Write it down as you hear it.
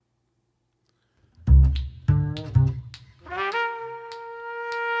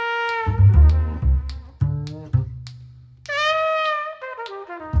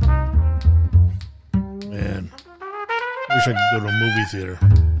wish I could go to a movie theater.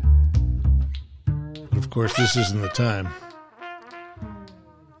 But of course, this isn't the time.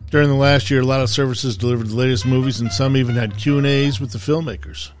 During the last year, a lot of services delivered the latest movies, and some even had Q&As with the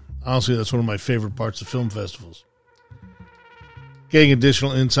filmmakers. Honestly, that's one of my favorite parts of film festivals. Getting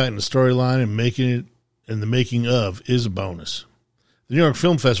additional insight in the storyline and the making of is a bonus. The New York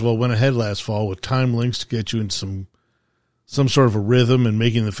Film Festival went ahead last fall with time links to get you into some sort of a rhythm and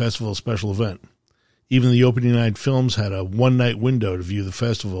making the festival a special event. Even the opening night films had a one-night window to view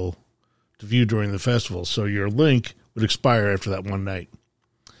during the festival, so your link would expire after that one night.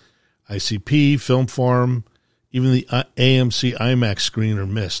 ICP, Film Forum, even the AMC IMAX screen are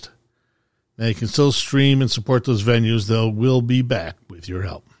missed. Now you can still stream and support those venues, though we'll be back with your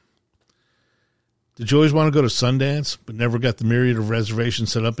help. Did you always want to go to Sundance, but never got the myriad of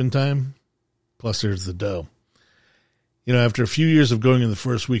reservations set up in time? Plus there's the dough. You know, after a few years of going in the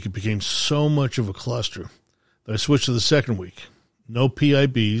first week, it became so much of a cluster that I switched to the second week. No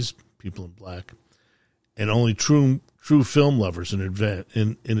PIBs, people in black, and only true film lovers in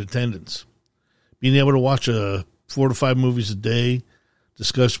attendance. Being able to watch 4 to 5 movies a day,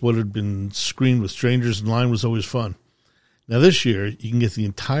 discuss what had been screened with strangers in line was always fun. Now this year, you can get the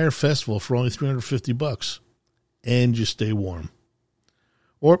entire festival for only $350, and you stay warm.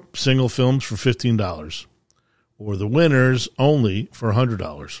 Or single films for $15, or the winners only for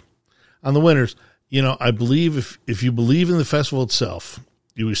 $100. On the winners, you know, I believe if you believe in the festival itself,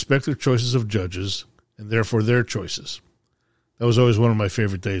 you respect the choices of judges, and therefore their choices. That was always one of my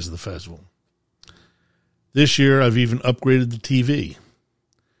favorite days of the festival. This year, I've even upgraded the TV.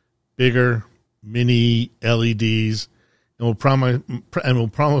 Bigger, mini LEDs, and will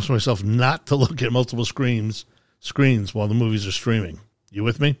promise myself not to look at multiple screens while the movies are streaming. You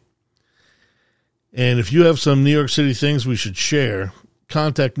with me? And if you have some New York City things we should share,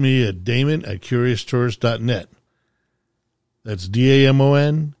 contact me at damon@CuriousTourist.net. That's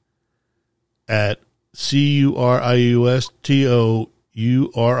DAMON at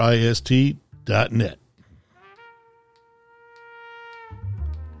CuriousTourist.net.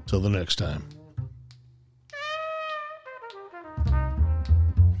 Till the next time.